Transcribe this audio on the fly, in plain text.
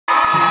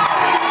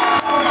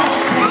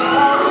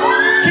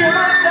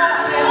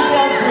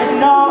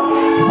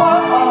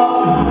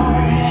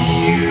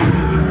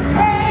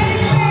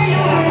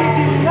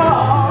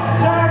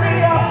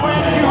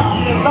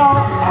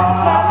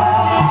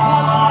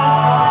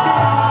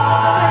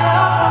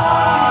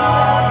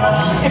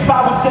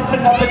shit's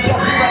another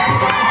dusty record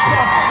on the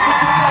shelf. Would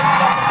you play me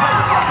like a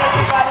player like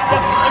everybody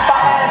else? If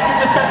I ask you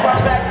to scratch my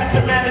back, then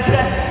your man is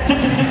dead.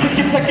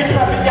 Taking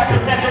traffic, I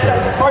can handle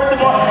that.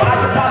 Furthermore, I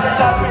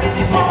apologize for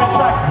any skipping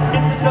tracks.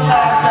 This is the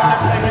last round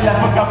that play me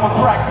left a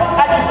couple cracks.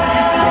 I used to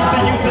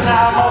use, and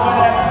now I'm over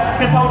that.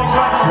 This holding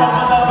grudges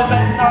over love is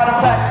ancient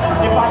artifacts.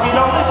 If I could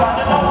only find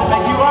a note to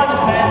make you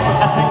understand,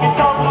 I sing it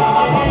softly in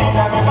your ear,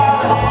 grab me by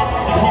the hand,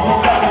 and keep me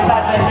stuck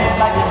inside your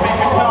head like your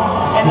fingertone.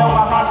 And know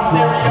my heart's a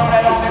stereo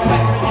that only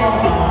plays for you.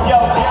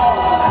 Yo, yo.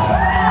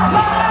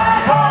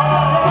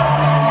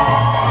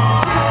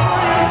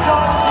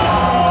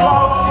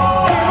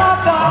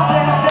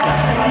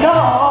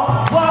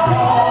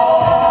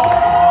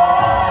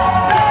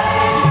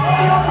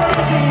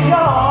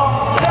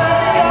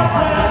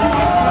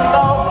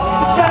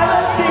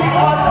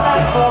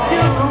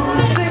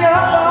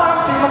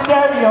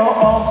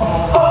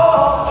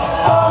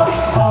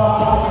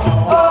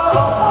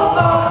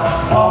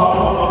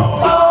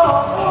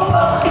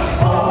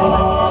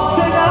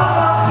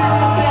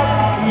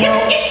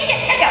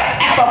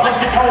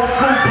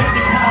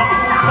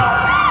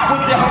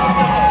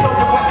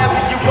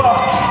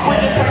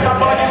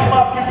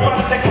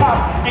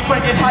 And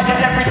crank it higher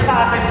every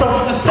time they told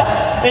you to stop.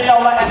 And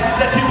all I ask is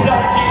that you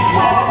don't get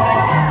mad at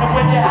me. But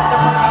when you have to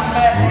purchase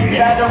mad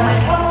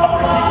batteries,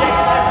 appreciate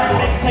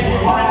every mixtape you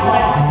brings,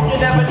 man. You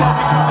never know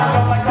me coming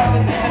up like I'm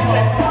in the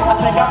state. I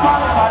think I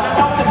probably find a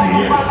note that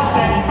you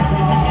understand. If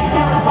you can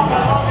hear it, sing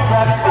along and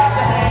grab it by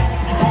the hand.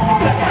 You keep me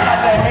stuck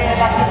inside your head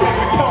like your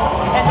favorite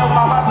tune. And know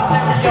my heart's a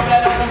stereo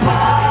that only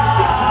plays for you.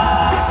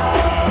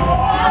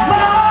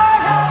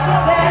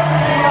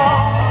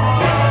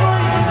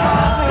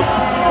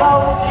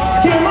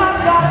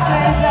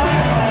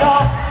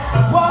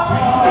 What?